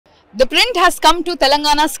The Print has come to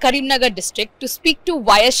Telangana's Karimnagar district to speak to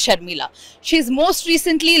YS Sharmila. She has most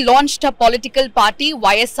recently launched a political party,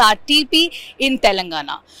 YSRTP, in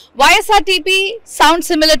Telangana. YSRTP sounds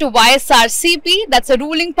similar to YSRCP, that's a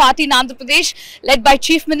ruling party in Andhra Pradesh led by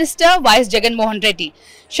Chief Minister YS Jagan Reddy.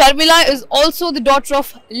 Sharmila is also the daughter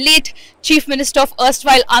of late Chief Minister of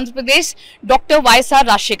erstwhile Andhra Pradesh, Dr.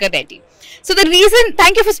 YSR Reddy. So the reason,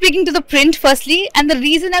 thank you for speaking to the Print firstly, and the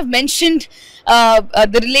reason I've mentioned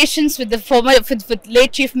the relations with the with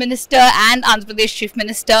late Chief Minister and Andhra Pradesh Chief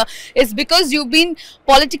Minister is because you've been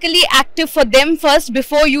politically active for them first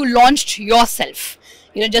before you launched yourself.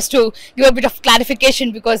 You know, just to give a bit of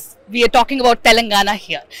clarification because we are talking about Telangana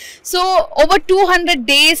here. So over 200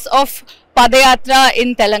 days of Padayatra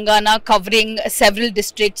in Telangana covering several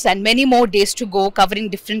districts and many more days to go covering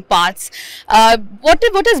different parts. What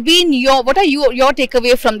has been your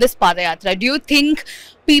takeaway from this Padayatra? Do you think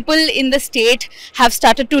people in the state have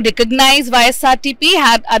started to recognize YSRTP?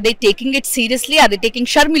 Are they taking it seriously? Are they taking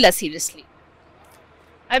Sharmila seriously?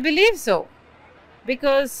 I believe so.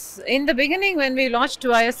 Because in the beginning when we launched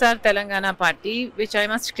YSR Telangana party, which I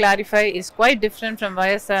must clarify is quite different from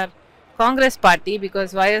YSR Congress party,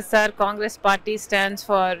 because YSR Congress party stands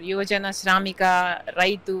for Yojana Shramika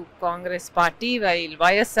Raitu Congress party, while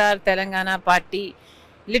YSR Telangana party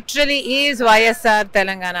literally is YSR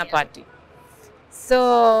Telangana party.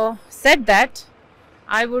 So said that,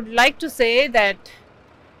 I would like to say that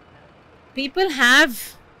people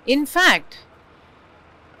have in fact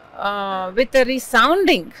with a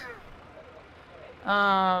resounding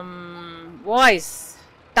voice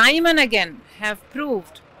time and again have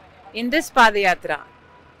proved in this Padayatra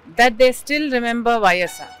that they still remember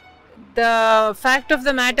YSR. The fact of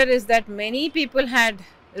the matter is that many people had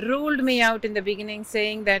ruled me out in the beginning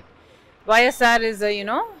saying that YSR is a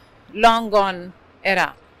long gone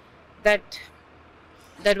era, that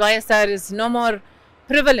YSR is no more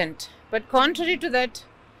prevalent. But contrary to that,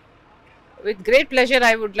 with great pleasure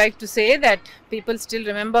I would like to say that people still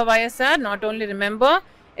remember YSR. Not only remember,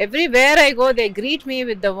 everywhere I go they greet me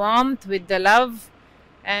with the warmth, with the love,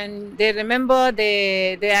 and they remember,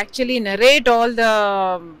 they actually narrate all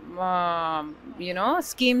the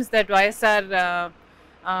schemes that YSR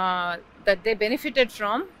that they benefited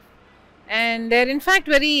from, and they're in fact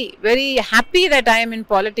very, very happy that I am in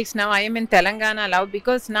politics now. I am in Telangana now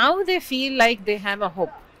because now they feel like they have a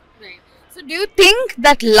hope. So do you think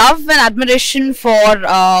that love and admiration for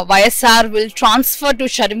YSR will transfer to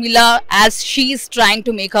Sharmila as she is trying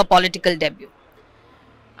to make her political debut?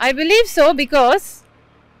 I believe so, because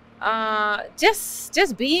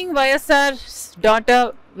just being YSR's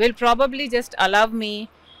daughter will probably just allow me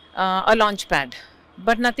a launch pad,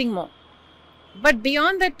 but nothing more. But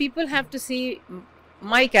beyond that, people have to see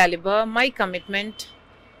my caliber, my commitment,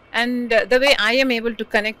 and the way I am able to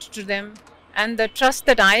connect to them, and the trust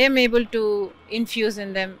that I am able to infuse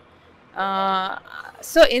in them.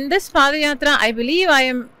 So in this Padayatra, I believe I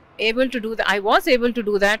am able to do that. I was able to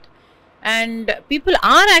do that, and people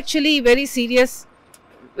are actually very serious,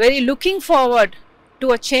 very looking forward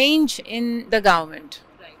to a change in the government.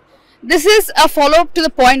 This is a follow-up to the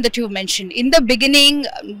point that you mentioned. In the beginning,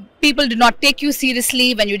 people did not take you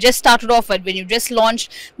seriously when you just started off, when you just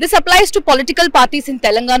launched. This applies to political parties in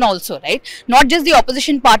Telangana also, right? Not just the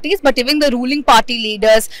opposition parties, but even the ruling party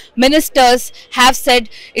leaders, ministers have said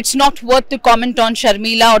it's not worth to comment on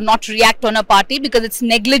Sharmila or not react on a party because it's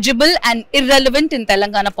negligible and irrelevant in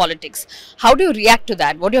Telangana politics. How do you react to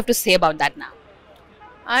that? What do you have to say about that now?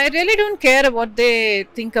 I really don't care what they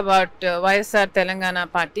think about YSR Telangana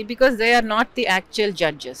party, because they are not the actual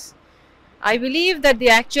judges. I believe that the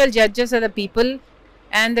actual judges are the people,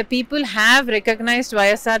 and the people have recognized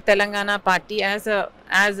YSR Telangana party as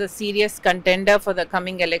a serious contender for the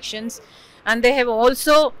coming elections, and they have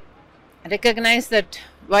also recognized that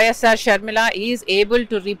YSR Sharmila is able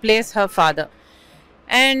to replace her father.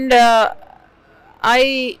 And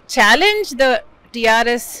I challenge the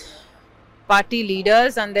TRS party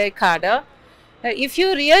leaders and their cadre. If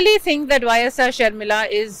you really think that YSR Sharmila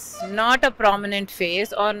is not a prominent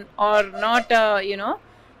face or not a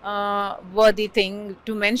worthy thing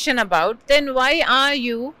to mention about, then why are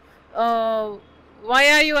you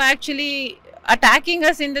actually attacking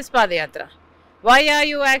us in this Padayatra? Why are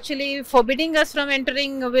you actually forbidding us from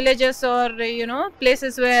entering villages or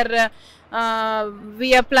places where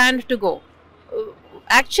we are planned to go?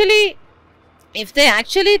 Actually, if they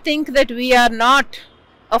actually think that we are not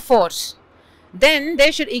a force, then they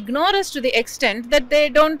should ignore us to the extent that they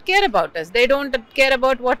don't care about us. They don't care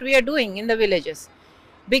about what we are doing in the villages.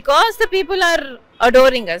 Because the people are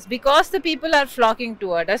adoring us, because the people are flocking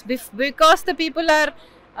toward us, because the people are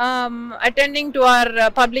attending to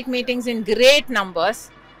our public meetings in great numbers.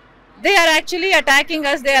 They are actually attacking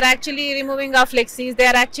us, they are actually removing our flexis, they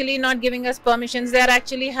are actually not giving us permissions, they are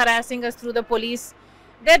actually harassing us through the police.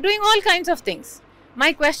 They are doing all kinds of things.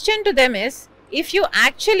 My question to them is, if you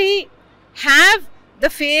actually have the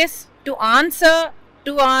face to answer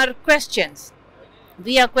to our questions,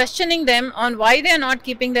 we are questioning them on why they are not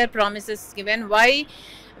keeping their promises given, why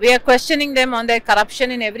we are questioning them on their corruption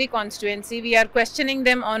in every constituency, we are questioning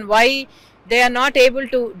them on why they are not able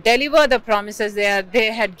to deliver the promises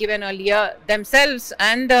they had given earlier themselves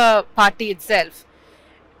and the party itself.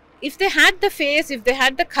 If they had the face, if they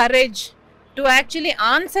had the courage to actually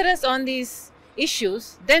answer us on these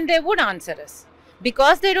issues, then they would answer us.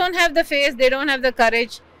 Because they don't have the face, they don't have the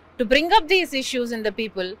courage to bring up these issues in the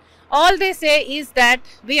people, all they say is that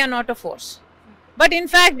we are not a force. But in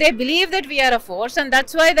fact, they believe that we are a force, and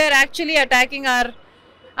that's why they are actually attacking our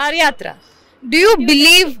yatra. Do you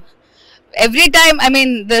believe every time, I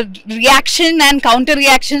mean, the reaction and counter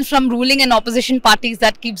reactions from ruling and opposition parties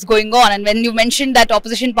that keeps going on, and when you mentioned that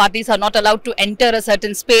opposition parties are not allowed to enter a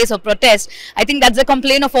certain space or protest, I think that's a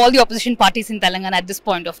complaint of all the opposition parties in Telangana at this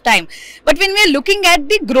point of time. But when we are looking at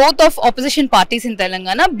the growth of opposition parties in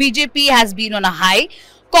Telangana, BJP has been on a high.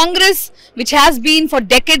 Congress, which has been for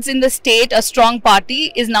decades in the state a strong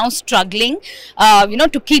party, is now struggling,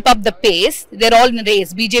 to keep up the pace. They're all in a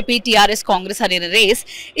race. BJP, TRS, Congress are in a race.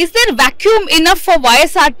 Is there vacuum enough for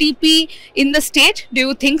YSRTP in the state? Do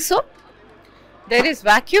you think so? There is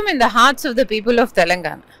vacuum in the hearts of the people of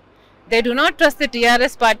Telangana. They do not trust the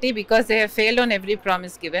TRS party because they have failed on every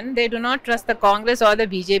promise given. They do not trust the Congress or the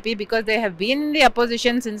BJP because they have been in the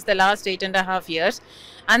opposition since the last 8.5 years.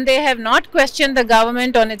 And they have not questioned the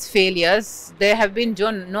government on its failures. There have been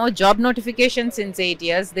no job notifications since 8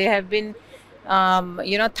 years. They have been,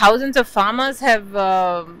 thousands of farmers have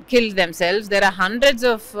killed themselves. There are hundreds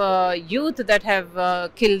of youth that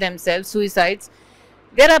have killed themselves, suicides.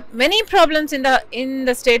 There are many problems in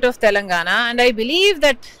the state of Telangana, and I believe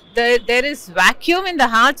that there is vacuum in the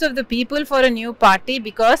hearts of the people for a new party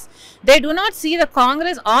because they do not see the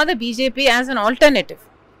Congress or the BJP as an alternative.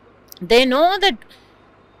 They know that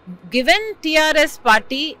given TRS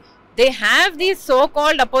party, they have these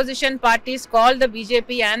so-called opposition parties called the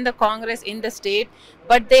BJP and the Congress in the state,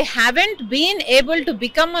 but they haven't been able to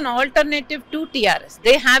become an alternative to TRS.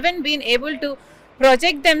 They haven't been able to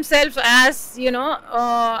project themselves as,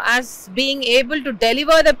 as being able to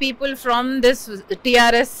deliver the people from this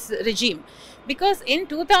TRS regime. Because in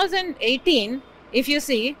 2018, if you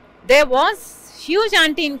see, there was huge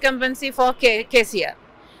anti-incumbency for KCR.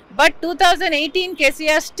 But 2018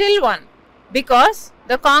 KCR still won because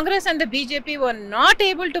the Congress and the BJP were not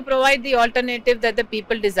able to provide the alternative that the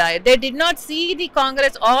people desired. They did not see the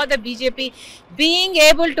Congress or the BJP being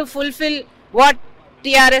able to fulfill what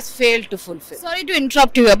TRS failed to fulfill. Sorry to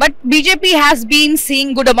interrupt you here, but BJP has been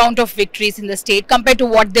seeing good amount of victories in the state compared to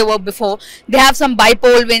what they were before. They have some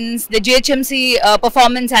bipole wins. The GHMC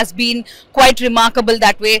performance has been quite remarkable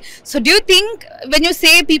that way. So do you think when you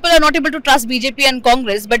say people are not able to trust BJP and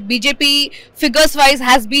Congress, but BJP figures wise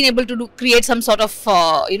has been able to create some sort of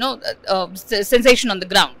sensation on the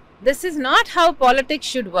ground? This is not how politics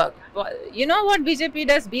should work. You know what BJP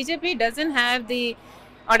does? BJP doesn't have the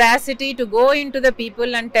audacity to go into the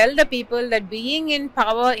people and tell the people that being in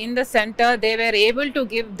power in the center, they were able to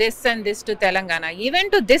give this and this to Telangana. Even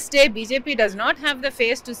to this day, BJP does not have the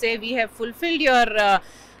face to say we have fulfilled your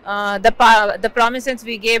the promises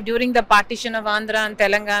we gave during the partition of Andhra and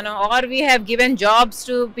Telangana, or we have given jobs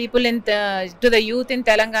to people to the youth in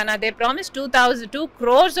Telangana. They promised 2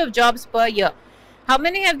 crores of jobs per year. How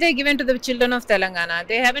many have they given to the children of Telangana?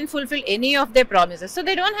 They haven't fulfilled any of their promises. So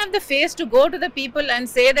they don't have the face to go to the people and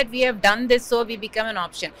say that we have done this, so we become an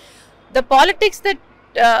option. The politics that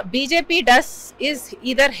BJP does is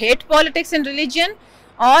either hate politics in religion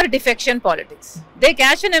or defection politics. They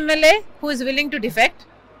catch an MLA who is willing to defect,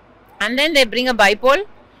 and then they bring a bipole,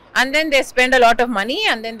 and then they spend a lot of money,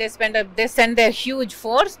 and then they send their huge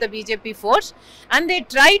force, the BJP force, and they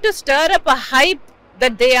try to stir up a hype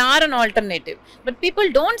that they are an alternative. But people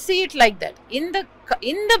don't see it like that. In the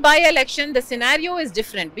by-election, the scenario is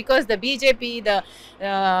different because the BJP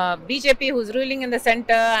who's ruling in the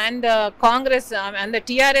center and the Congress and the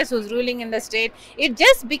TRS who's ruling in the state, it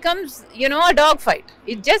just becomes, a dog fight.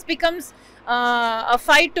 It just becomes a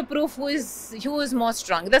fight to prove who is more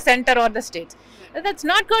strong, the center or the states. That's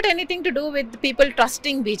not got anything to do with people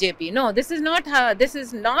trusting BJP. No, this is not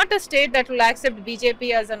a state that will accept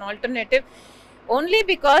BJP as an alternative. Only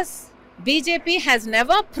because BJP has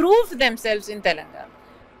never proved themselves in Telangana.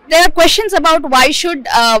 There are questions about why should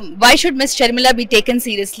Miss Sharmila be taken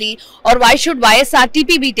seriously, or why should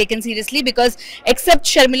YSRTP be taken seriously, because except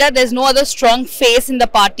Sharmila there's no other strong face in the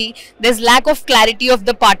party. There's lack of clarity of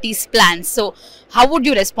the party's plans. So how would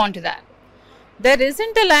you respond to that? There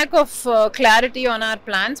isn't a lack of clarity on our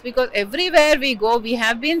plans, because everywhere we go, we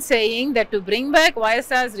have been saying that to bring back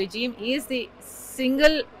YSR's regime is the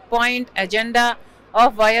single point agenda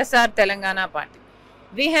of YSR Telangana party.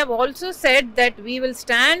 We have also said that we will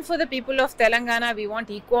stand for the people of Telangana. We want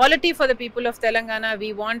equality for the people of Telangana.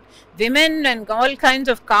 We want women and all kinds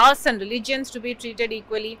of castes and religions to be treated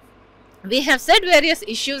equally. We have said various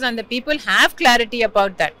issues and the people have clarity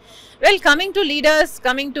about that. Well, coming to leaders,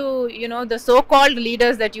 coming to, the so-called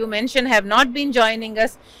leaders that you mentioned have not been joining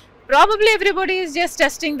us. Probably everybody is just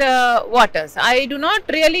testing the waters. I do not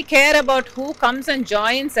really care about who comes and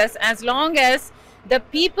joins us, as long as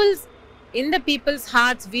in the people's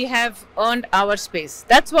hearts we have earned our space.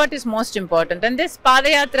 That's what is most important. And this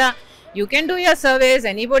Padayatra, you can do your surveys,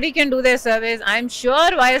 anybody can do their surveys. I am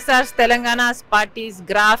sure YSR's Telangana's party's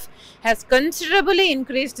graph has considerably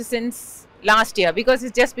increased since last year, because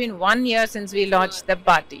it's just been 1 year since we launched the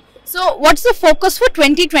party. So what's the focus for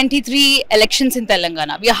 2023 elections in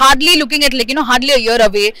Telangana? We are hardly looking at hardly a year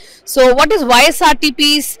away. So what is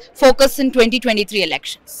YSRTP's focus in 2023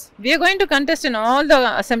 elections? We are going to contest in all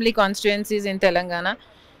the assembly constituencies in Telangana,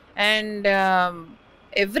 and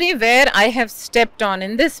everywhere I have stepped on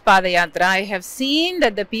in this Padayatra, I have seen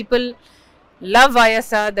that the people love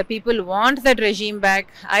YSR, the people want that regime back.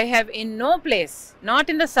 I have in no place, not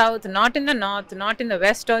in the south, not in the north, not in the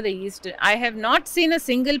west or the east, I have not seen a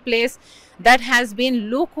single place that has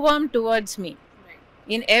been lukewarm towards me.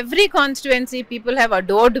 In every constituency, people have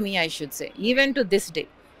adored me, I should say, even to this day.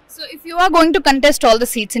 So if you are going to contest all the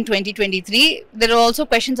seats in 2023, there are also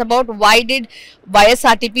questions about why did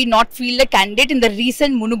YSRTP not field a candidate in the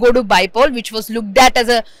recent Munugodu bypoll, which was looked at as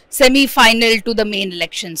a semi-final to the main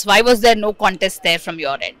elections. Why was there no contest there from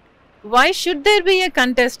your end? Why should there be a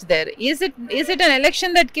contest there? Is it an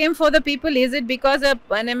election that came for the people? Is it because an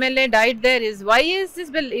MLA died there?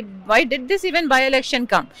 Why did this even by-election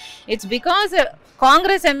come? It's because a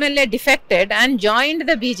Congress MLA defected and joined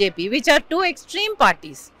the BJP, which are two extreme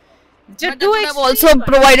parties. But you have also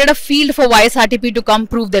provided a field for YSRTP to come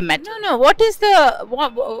prove their mettle. No. What is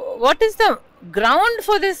the ground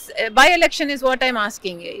for this by-election is what I'm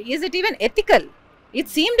asking. Is it even ethical? It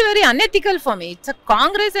seemed very unethical for me. It's a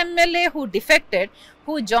Congress MLA who defected,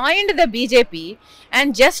 who joined the BJP,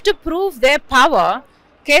 and just to prove their power,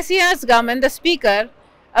 KCR's government, the speaker,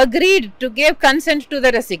 agreed to give consent to the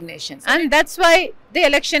resignation, and that's why the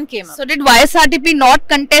election came up. So did YSRTP not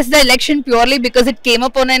contest the election purely because it came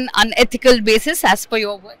up on an unethical basis, as per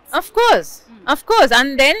your words? Of course,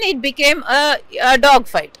 and then it became a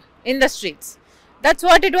dogfight in the streets. That's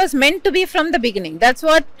what it was meant to be from the beginning. That's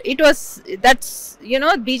what it was.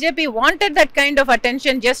 BJP wanted that kind of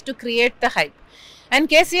attention just to create the hype, and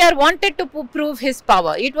KCR wanted to prove his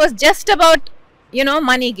power. It was just about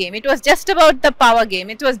money game. It was just about the power game.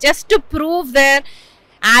 It was just to prove their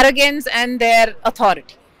arrogance and their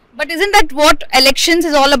authority. But isn't that what elections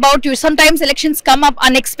is all about? Sometimes elections come up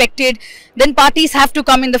unexpected, then parties have to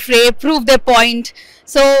come in the fray, prove their point.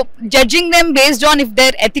 So judging them based on if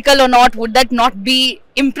they're ethical or not, would that not be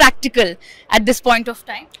impractical at this point of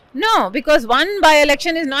time? No, because one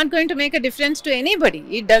by-election is not going to make a difference to anybody.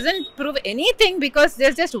 It doesn't prove anything, because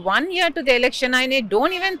there's just 1 year to the election. I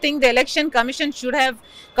don't even think the election commission should have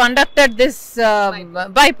conducted this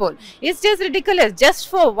bypoll. It's just ridiculous. Just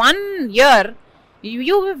for 1 year,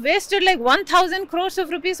 you wasted like 1,000 crores of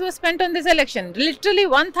rupees was spent on this election. Literally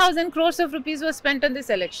 1,000 crores of rupees was spent on this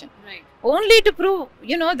election. Right. Only to prove,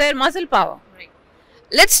 their muscle power. Right.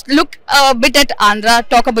 Let's look a bit at Andhra,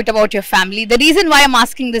 talk a bit about your family. The reason why I'm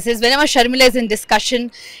asking this is whenever Sharmila is in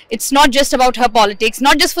discussion, it's not just about her politics,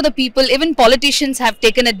 not just for the people, even politicians have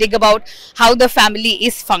taken a dig about how the family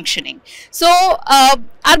is functioning. So,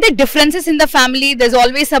 are there differences in the family? There's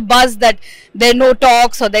always a buzz that there are no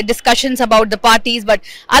talks or there are discussions about the parties, but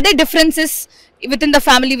are there differences within the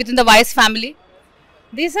family, within the YS family?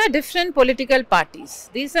 These are different political parties.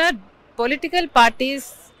 These are political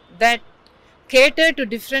parties that cater to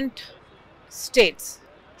different states.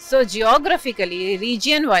 So geographically,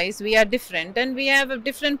 region wise, we are different and we have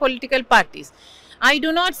different political parties. I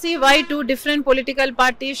do not see why two different political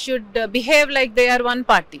parties should behave like they are one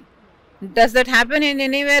party. Does that happen in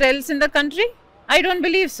anywhere else in the country? I don't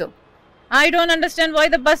believe so. I don't understand why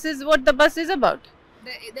the bus is what the bus is about.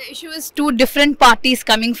 The issue is two different parties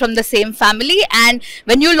coming from the same family, and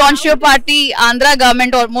when you launched your party, Andhra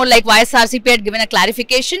government, or more like YSRCP, had given a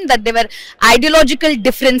clarification that there were ideological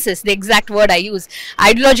differences, the exact word I use,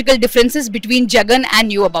 ideological differences between Jagan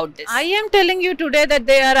and you about this. I am telling you today that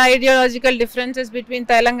there are ideological differences between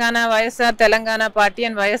Telangana, YSR Telangana party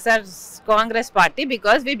and YSR Congress party,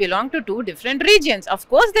 because we belong to two different regions. Of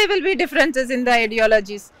course, there will be differences in the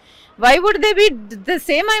ideologies. Why would they be the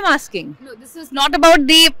same, I'm asking? No, this is not about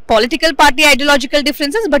the political party ideological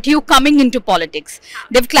differences, but you coming into politics.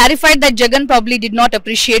 They've clarified that Jagan probably did not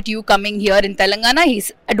appreciate you coming here in Telangana.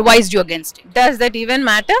 He's advised you against it. Does that even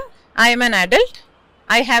matter? I am an adult.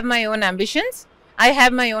 I have my own ambitions. I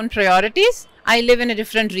have my own priorities. I live in a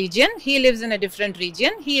different region. He lives in a different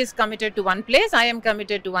region. He is committed to one place. I am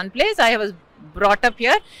committed to one place. I was brought up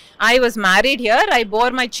here. I was married here. I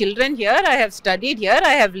bore my children here. I have studied here.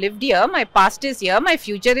 I have lived here. My past is here. My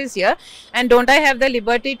future is here. And don't I have the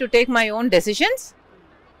liberty to take my own decisions?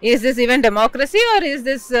 Is this even democracy, or is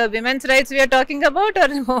this women's rights we are talking about,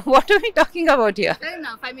 or what are we talking about here? Fair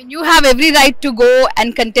enough. I mean, you have every right to go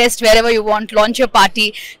and contest wherever you want, launch your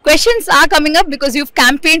party. Questions are coming up because you've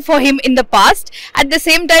campaigned for him in the past. At the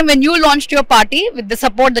same time, when you launched your party with the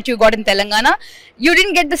support that you got in Telangana, you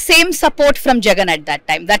didn't get the same support from Jagan at that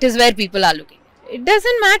time. That is where people are looking. It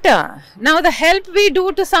doesn't matter. Now, the help we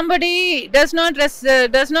do to somebody does not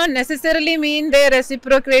necessarily mean they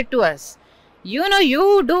reciprocate to us. You know,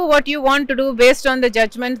 you do what you want to do based on the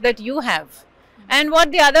judgment that you have. And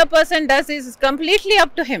what the other person does is completely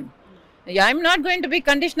up to him. Yeah, I'm not going to be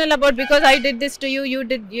conditional about, because I did this to you, you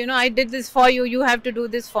did, I did this for you, you have to do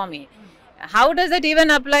this for me. How does it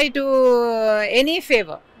even apply to any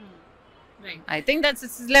favor? Right. I think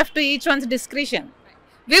that's left to each one's discretion.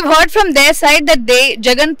 We've heard from their side that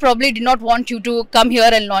Jagan probably did not want you to come here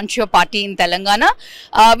and launch your party in Telangana.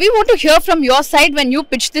 We want to hear from your side, when you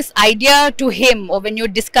pitched this idea to him or when you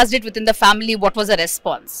discussed it within the family, what was the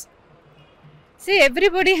response? See,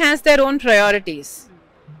 everybody has their own priorities.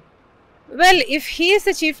 Well, if he is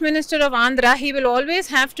the Chief Minister of Andhra, he will always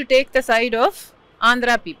have to take the side of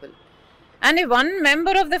Andhra people. And if one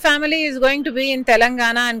member of the family is going to be in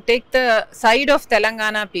Telangana and take the side of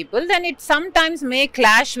Telangana people, then it sometimes may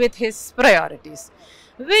clash with his priorities,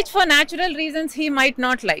 which for natural reasons he might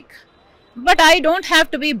not like. But I don't have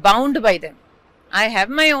to be bound by them. I have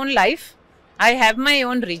my own life, I have my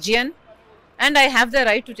own region, and I have the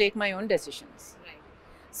right to take my own decisions.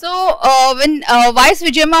 So, when Vice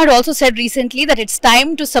Vijayamma had also said recently that it's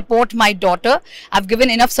time to support my daughter. I've given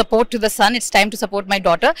enough support to the son. It's time to support my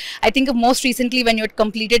daughter. I think most recently when you had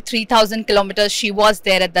completed 3,000 kilometers, she was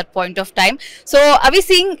there at that point of time. So, are we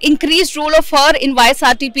seeing increased role of her in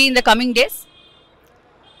YSRTP in the coming days?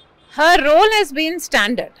 Her role has been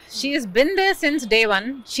standard. She has been there since day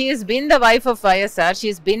one. She has been the wife of YSR. She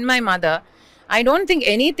has been my mother. I don't think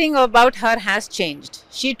anything about her has changed.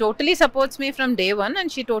 She totally supports me from day one, and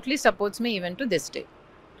she totally supports me even to this day.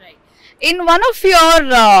 Right. In one of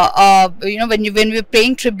your, when we were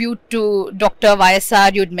paying tribute to Dr.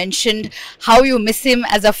 YSR, you'd mentioned how you miss him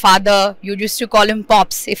as a father. You used to call him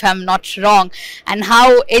Pops, if I'm not wrong, and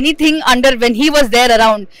how anything when he was there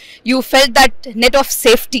around, you felt that net of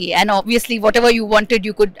safety, and obviously whatever you wanted,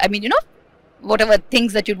 you could, whatever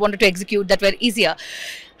things that you wanted to execute that were easier.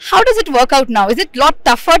 How does it work out now? Is it a lot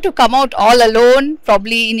tougher to come out all alone?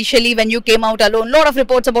 Probably initially when you came out alone, a lot of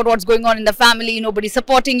reports about what's going on in the family, nobody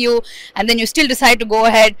supporting you, and then you still decide to go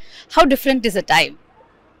ahead. How different is the time?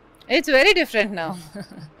 It's very different now.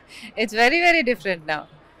 It's very, very different now.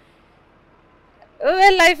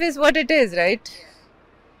 Well, life is what it is, right?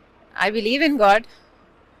 I believe in God.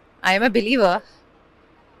 I am a believer.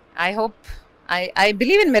 I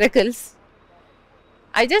believe in miracles.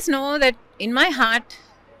 I just know that in my heart,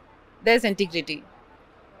 there's integrity.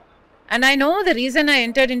 And I know the reason I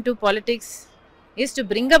entered into politics is to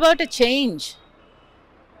bring about a change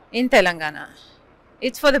in Telangana.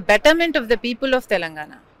 It's for the betterment of the people of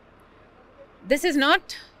Telangana. This is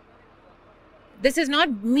not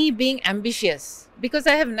me being ambitious, because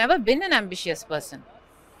I have never been an ambitious person.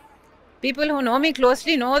 People who know me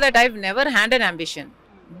closely know that I've never had an ambition,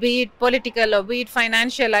 be it political or be it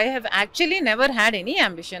financial. I have actually never had any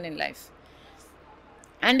ambition in life.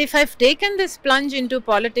 And if I've taken this plunge into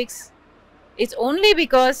politics, it's only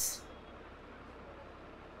because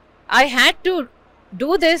I had to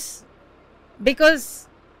do this, because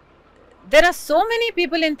there are so many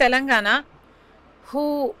people in Telangana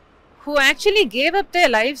who actually gave up their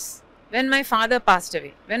lives when my father passed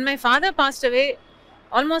away. When my father passed away,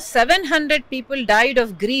 almost 700 people died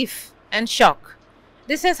of grief and shock.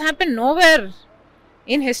 This has happened nowhere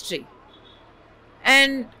in history.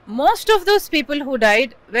 And most of those people who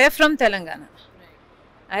died were from Telangana.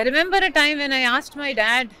 I remember a time when I asked my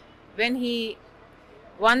dad, when he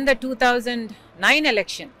won the 2009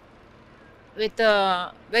 election with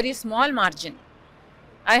a very small margin,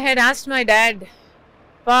 I had asked my dad,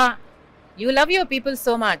 "Pa, you love your people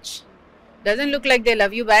so much. Doesn't look like they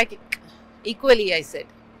love you back equally," I said.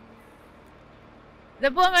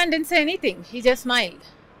 The poor man didn't say anything. He just smiled.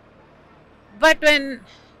 But when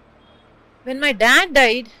my dad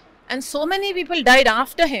died, and so many people died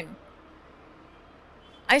after him,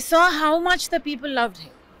 I saw how much the people loved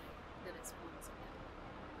him.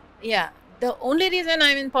 Yeah, the only reason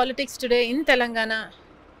I'm in politics today in Telangana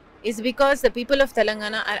is because the people of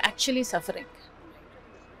Telangana are actually suffering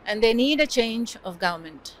and they need a change of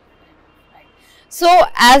government. So,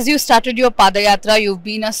 as you started your Padayatra, you've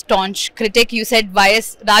been a staunch critic. You said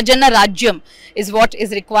YS Rajana Rajyam is what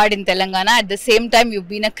is required in Telangana. At the same time, you've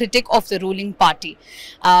been a critic of the ruling party.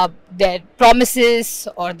 Their promises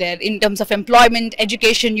or their in terms of employment,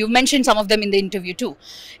 education, you've mentioned some of them in the interview too.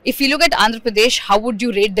 If you look at Andhra Pradesh, how would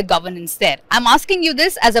you rate the governance there? I'm asking you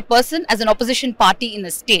this as a person, as an opposition party in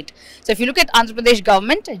a state. So, if you look at Andhra Pradesh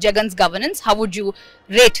government, Jagan's governance, how would you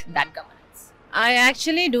rate that governance? I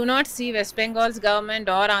actually do not see West Bengal's government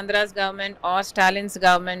or Andhra's government or Stalin's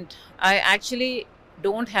government. I actually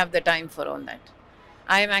don't have the time for all that.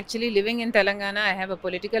 I am actually living in Telangana. I have a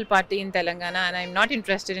political party in Telangana and I am not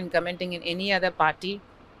interested in commenting in any other party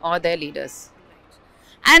or their leaders.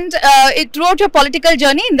 And throughout your political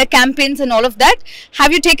journey, in the campaigns and all of that,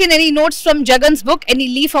 have you taken any notes from Jagan's book, any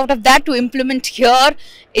leaf out of that to implement here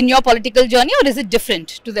in your political journey, or is it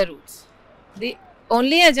different to the roots? The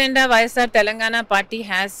only agenda YSR Telangana party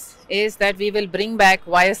has is that we will bring back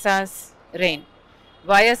YSR's reign.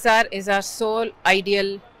 YSR is our sole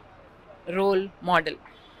ideal role model.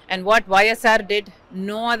 And what YSR did,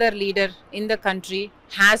 no other leader in the country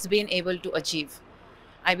has been able to achieve.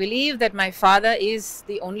 I believe that my father is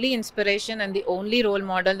the only inspiration and the only role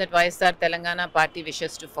model that YSR Telangana party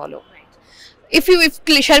wishes to follow. If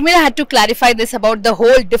Sharmila had to clarify this about the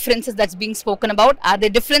whole differences that's being spoken about, are there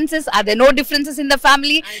differences? Are there no differences in the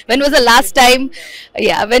family? When was the last time?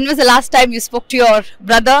 Yeah, when was the last time you spoke to your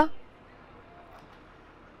brother?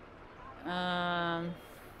 I'm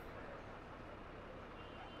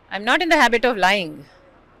not in the habit of lying,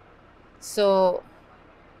 so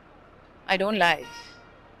I don't lie.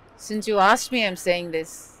 Since you asked me, I'm saying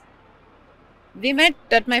this. We met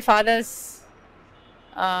at my father's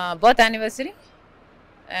birth anniversary.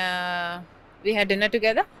 We had dinner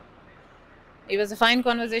together. It was a fine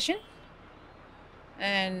conversation,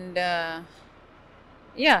 and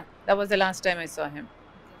yeah, that was the last time I saw him.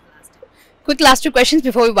 Quick last two questions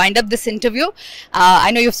before we wind up this interview.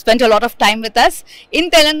 I know you've spent a lot of time with us. In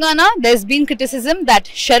Telangana, there's been criticism that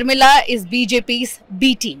Sharmila is BJP's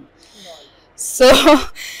B team. So,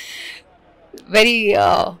 very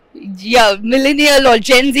yeah, millennial or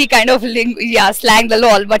Gen Z kind of slang the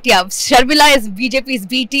lol. But yeah, Sharmila is BJP's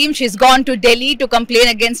B team. She's gone to Delhi to complain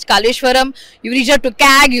against Kaleshwaram. You reached out to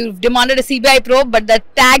CAG. You've demanded a CBI probe, but the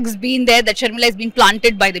tag's been there that Sharmila has been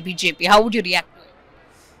planted by the BJP. How would you react to it?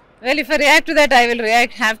 Well, if I react to that, I will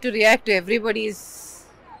have to react to everybody's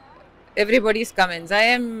comments. I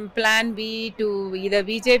am plan B to either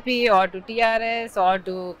BJP or to TRS or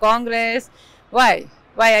to Congress. Why?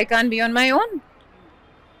 Why I can't be on my own?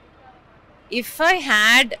 If I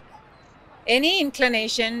had any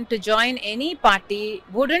inclination to join any party,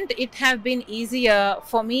 wouldn't it have been easier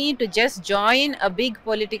for me to just join a big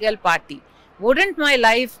political party? Wouldn't my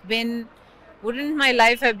life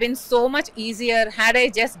have been so much easier had I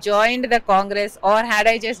just joined the Congress or had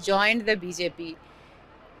I just joined the BJP?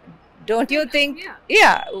 Don't you think?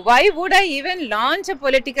 Yeah. Why would I even launch a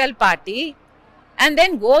political party and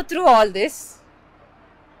then go through all this?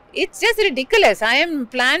 It's just ridiculous. I am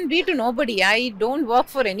plan B to nobody. I don't work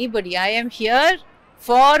for anybody. I am here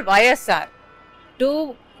for YSR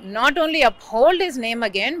to not only uphold his name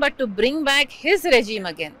again, but to bring back his regime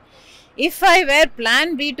again. If I were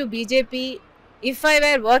plan B to BJP, if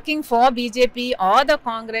I were working for BJP or the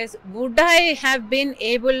Congress, would I have been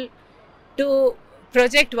able to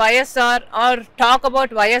project YSR or talk about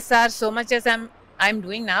YSR so much as I'm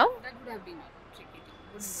doing now? That would have been tricky.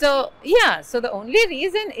 So yeah, so the only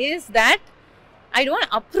reason is that I don't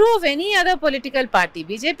approve any other political party.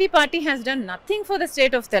 BJP party has done nothing for the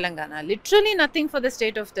state of Telangana, literally nothing for the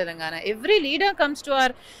state of Telangana. Every leader comes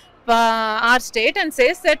to our state and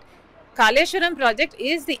says that Kaleshwaram project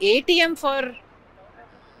is the ATM for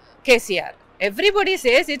KCR. Everybody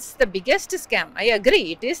says it's the biggest scam. I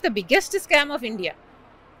agree, it is the biggest scam of India.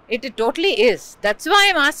 It totally is. That's why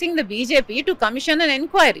I'm asking the BJP to commission an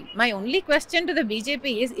inquiry. My only question to the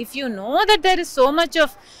BJP is, if you know that there is so much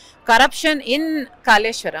of corruption in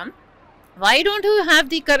Kaleshwaram, why don't you have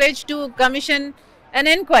the courage to commission an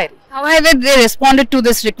inquiry? How have they responded to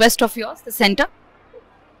this request of yours, the centre?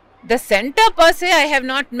 The centre per se, I have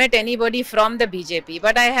not met anybody from the BJP,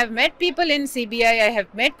 but I have met people in CBI, I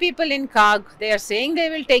have met people in CAG. They are saying they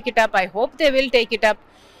will take it up. I hope they will take it up.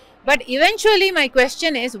 But eventually my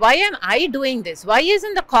question is, why am I doing this? Why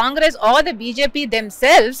isn't the Congress or the BJP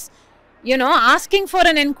themselves, asking for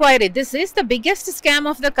an inquiry? This is the biggest scam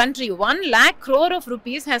of the country. 1 lakh crore of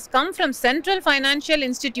rupees has come from central financial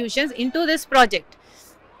institutions into this project.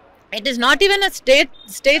 It is not even a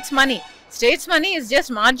state's money. State's money is just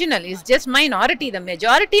marginal, is just minority. The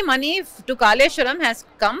majority money to Kaleshwaram has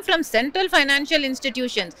come from central financial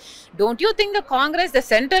institutions. Don't you think the Congress, the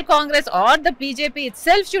central Congress or the BJP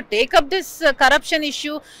itself should take up this corruption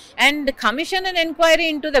issue and commission an inquiry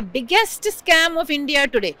into the biggest scam of India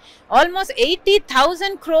today? Almost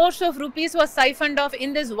 80,000 crores of rupees was siphoned off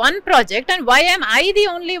in this one project, and why am I the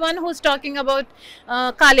only one who's talking about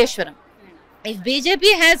Kaleshwaram? If BJP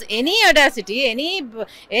has any audacity, any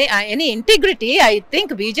integrity, I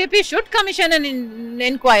think BJP should commission an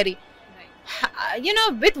inquiry.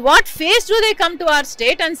 Right. With what face do they come to our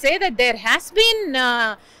state and say that there has been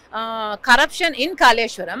corruption in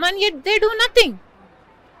Kaleshwaram, and yet they do nothing?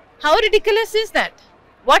 How ridiculous is that?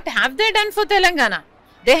 What have they done for Telangana?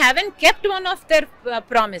 They haven't kept one of their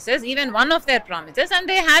promises, even one of their promises, and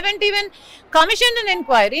they haven't even commissioned an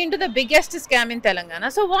inquiry into the biggest scam in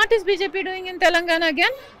Telangana. So what is BJP doing in Telangana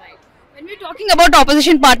again? Right. When we're talking about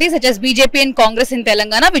opposition parties such as BJP and Congress in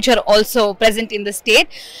Telangana, which are also present in the state,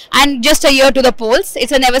 and just a year to the polls,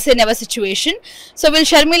 it's a never say never situation. So will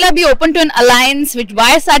Sharmila be open to an alliance, with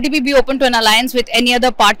YSRTP be open to an alliance with any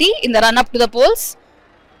other party in the run up to the polls?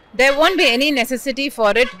 There won't be any necessity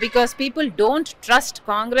for it, because people don't trust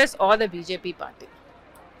Congress or the BJP party.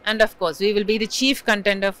 And of course, we will be the chief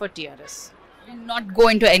contender for TRS. Will not go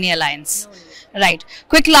into any alliance. No. Right.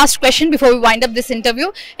 Quick last question before we wind up this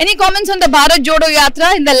interview. Any comments on the Bharat Jodo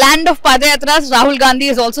Yatra? In the land of Padayatras, Rahul Gandhi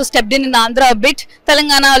has also stepped in Andhra a bit,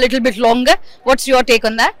 Telangana a little bit longer. What's your take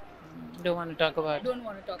on that? Don't want to talk about it. Don't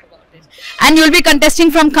want to talk about it. And you'll be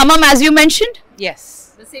contesting from Khammam, as you mentioned?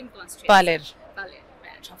 Yes. The same constituency. Paler.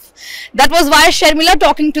 That was YS Sharmila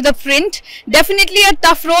talking to ThePrint. Definitely a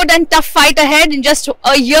tough road and tough fight ahead, in just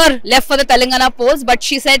a year left for the Telangana polls. But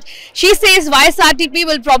she says YSRTP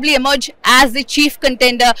will probably emerge as the chief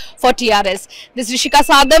contender for TRS. This is Rishika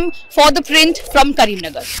Sadam for ThePrint from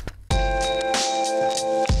Karimnagar.